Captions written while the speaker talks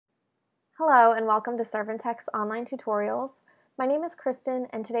Hello and welcome to ServanTek's online tutorials. My name is Kristen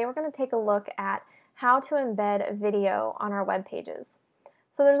and today we're going to take a look at how to embed a video on our web pages.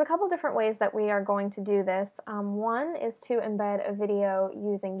 So there's a couple different ways that we are going to do this. One is to embed a video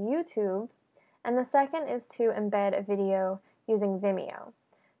using YouTube, and the second is to embed a video using Vimeo.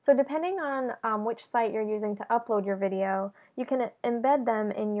 So depending on which site you're using to upload your video, you can embed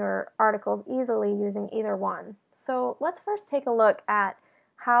them in your articles easily using either one. So let's first take a look at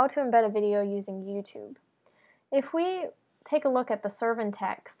how to embed a video using YouTube. If we take a look at the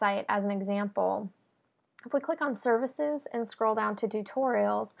ServanTek site as an example, if we click on Services and scroll down to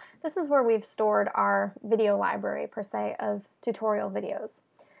Tutorials, this is where we've stored our video library, per se, of tutorial videos.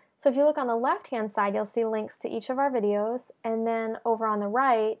 So if you look on the left-hand side, you'll see links to each of our videos, and then over on the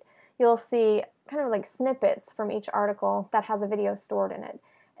right, you'll see kind of like snippets from each article that has a video stored in it.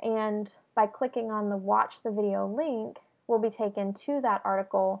 And by clicking on the Watch the Video link, we'll be taken to that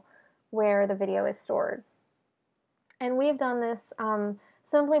article where the video is stored. And we've done this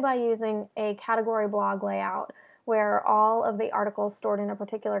simply by using a category blog layout where all of the articles stored in a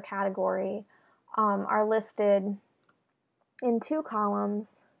particular category are listed in two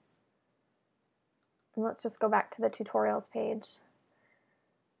columns. And let's just go back to the tutorials page.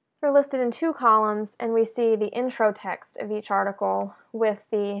 They're listed in two columns, and we see the intro text of each article with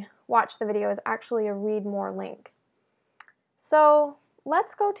the Watch the Video is actually a read more link. So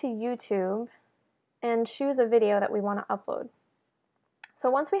let's go to YouTube and choose a video that we want to upload. So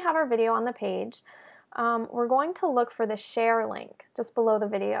once we have our video on the page, we're going to look for the share link just below the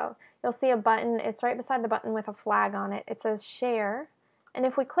video. You'll see a button, it's right beside the button with a flag on it. It says share, and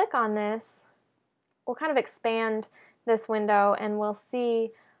if we click on this, we'll kind of expand this window and we'll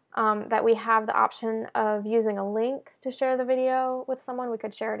see that we have the option of using a link to share the video with someone. We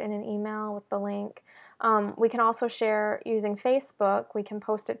could share it in an email with the link. We can also share using Facebook. We can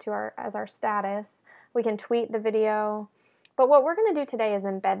post it to as our status. We can tweet the video. But what we're going to do today is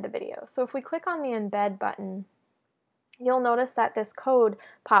embed the video. So if we click on the embed button, you'll notice that this code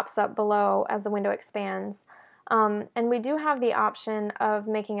pops up below as the window expands. And we do have the option of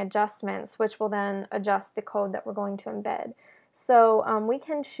making adjustments, which will then adjust the code that we're going to embed. So we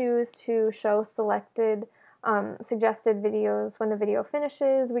can choose to show selected suggested videos when the video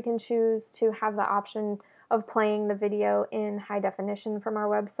finishes. We can choose to have the option of playing the video in high definition from our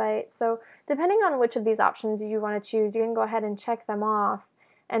website. So depending on which of these options you want to choose, you can go ahead and check them off,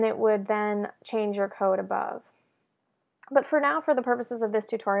 and it would then change your code above. But for now, for the purposes of this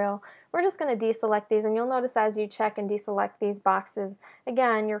tutorial, we're just going to deselect these, and you'll notice as you check and deselect these boxes,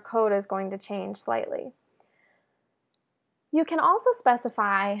 again, your code is going to change slightly. You can also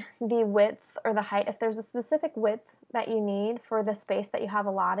specify the width or the height if there's a specific width that you need for the space that you have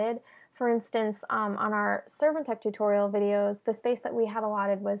allotted. For instance, on our ServanTek tutorial videos, the space that we had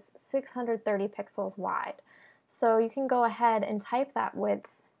allotted was 630 pixels wide. So you can go ahead and type that width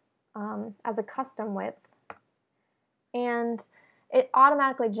as a custom width, and it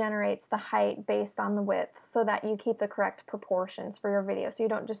automatically generates the height based on the width so that you keep the correct proportions for your video so you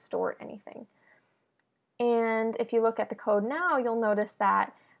don't distort anything. And if you look at the code now, you'll notice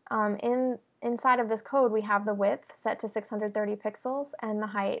that inside of this code we have the width set to 630 pixels and the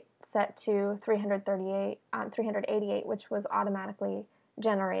height set to 388, which was automatically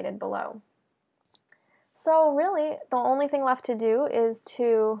generated below. So really, the only thing left to do is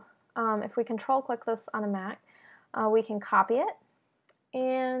to, if we control click this on a Mac, we can copy it,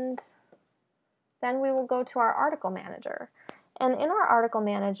 and then we will go to our article manager. And in our article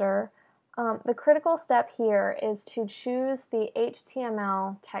manager, the critical step here is to choose the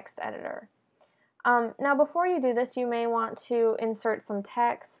HTML text editor. Now before you do this, you may want to insert some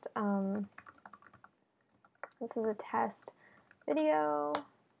text. This is a test video,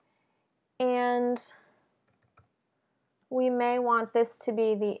 and we may want this to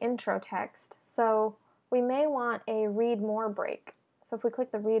be the intro text. So we may want a read more break. So if we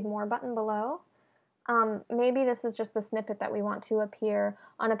click the read more button below, maybe this is just the snippet that we want to appear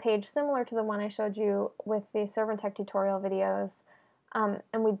on a page similar to the one I showed you with the ServanTek tutorial videos,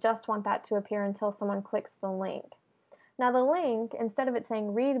 and we just want that to appear until someone clicks the link. Now the link, instead of it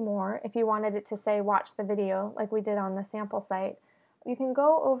saying read more, if you wanted it to say watch the video like we did on the sample site, you can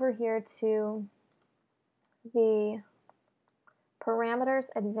go over here to the parameters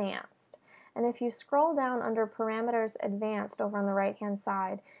advanced. And if you scroll down under Parameters Advanced over on the right-hand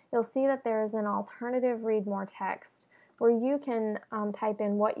side, you'll see that there's an alternative read more text where you can type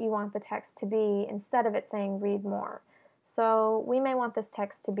in what you want the text to be instead of it saying read more. So we may want this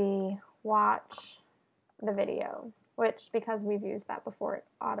text to be watch the video, which, because we've used that before, it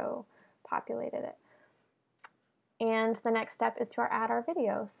auto-populated it. And the next step is to add our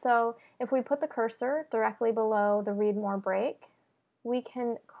video. So if we put the cursor directly below the read more break, we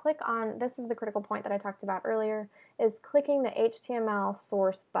can click on, this is the critical point that I talked about earlier, is clicking the HTML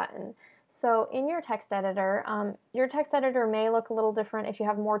source button. So in your text editor may look a little different if you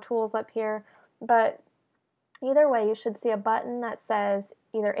have more tools up here, but either way you should see a button that says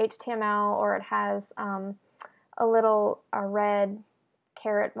either HTML or it has a red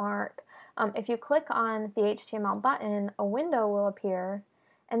caret mark. If you click on the HTML button, a window will appear,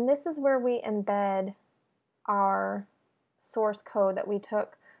 and this is where we embed our source code that we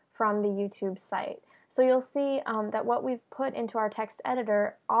took from the YouTube site. So you'll see that what we've put into our text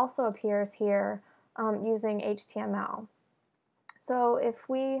editor also appears here using HTML. So if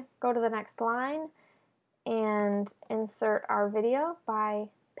we go to the next line and insert our video by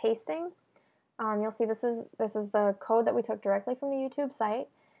pasting, you'll see this is the code that we took directly from the YouTube site,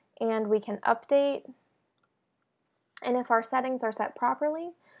 and we can update, and if our settings are set properly,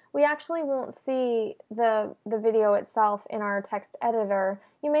 we actually won't see the video itself in our text editor.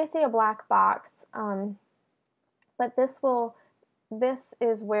 You may see a black box, but this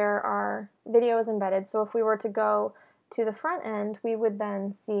is where our video is embedded. So if we were to go to the front end, we would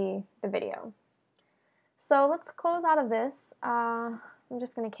then see the video. So let's close out of this. I'm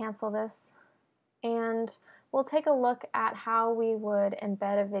just going to cancel this, and we'll take a look at how we would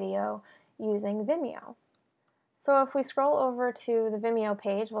embed a video using Vimeo. So if we scroll over to the Vimeo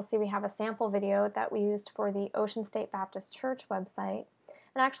page, we'll see we have a sample video that we used for the Ocean State Baptist Church website.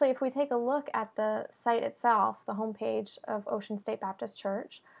 And actually, if we take a look at the site itself, the homepage of Ocean State Baptist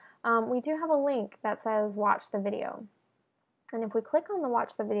Church, we do have a link that says watch the video. And if we click on the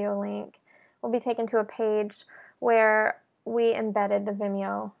watch the video link, we'll be taken to a page where we embedded the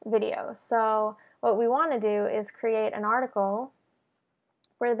Vimeo video. So what we want to do is create an article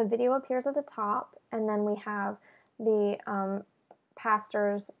where the video appears at the top, and then we have the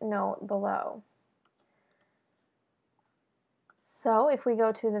pastor's note below. So if we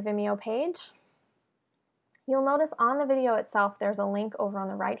go to the Vimeo page, you'll notice on the video itself there's a link over on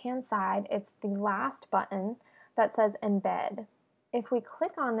the right-hand side. It's the last button that says embed. If we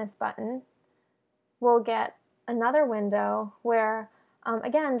click on this button, we'll get another window where,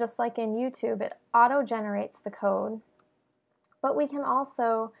 again, just like in YouTube, it auto-generates the code, but we can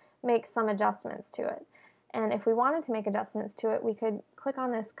also make some adjustments to it. And if we wanted to make adjustments to it, we could click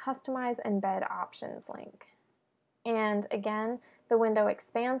on this Customize Embed Options link. And again, the window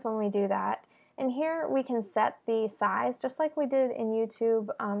expands when we do that. And here we can set the size, just like we did in YouTube.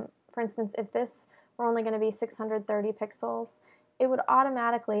 For instance, if this were only going to be 630 pixels, it would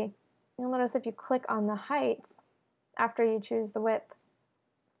automatically, you'll notice if you click on the height after you choose the width,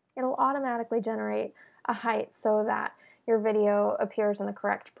 it'll automatically generate a height so that your video appears in the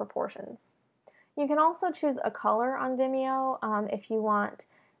correct proportions. You can also choose a color on Vimeo if you want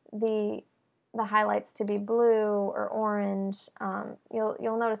the highlights to be blue or orange.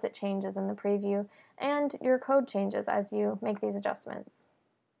 You'll notice it changes in the preview, and your code changes as you make these adjustments.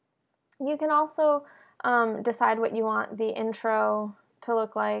 You can also decide what you want the intro to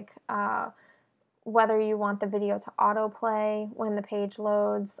look like, whether you want the video to autoplay when the page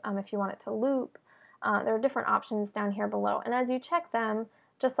loads, if you want it to loop. There are different options down here below, and as you check them,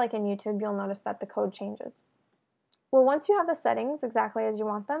 just like in YouTube, you'll notice that the code changes. Well, once you have the settings exactly as you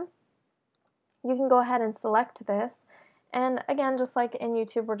want them, you can go ahead and select this, and again, just like in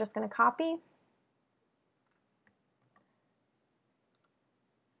YouTube, we're just going to copy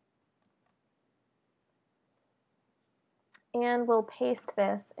and we'll paste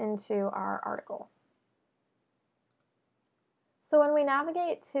this into our article. So when we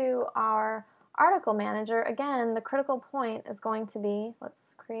navigate to our article manager, again, the critical point is going to be, let's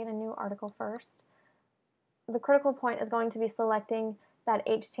create a new article first. The critical point is going to be selecting that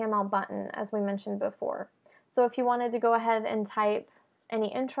HTML button, as we mentioned before. So if you wanted to go ahead and type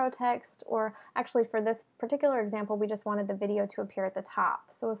any intro text, or actually for this particular example, we just wanted the video to appear at the top.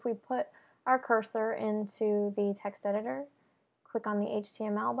 So if we put our cursor into the text editor, click on the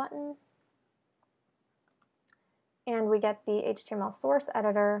HTML button, and we get the HTML source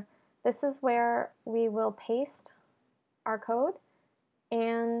editor. This is where we will paste our code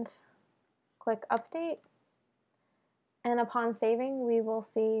and click update. And upon saving, we will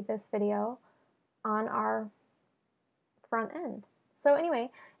see this video on our front end. So anyway,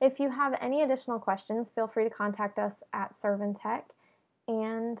 if you have any additional questions, feel free to contact us at ServanTek,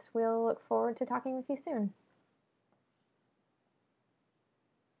 and we'll look forward to talking with you soon.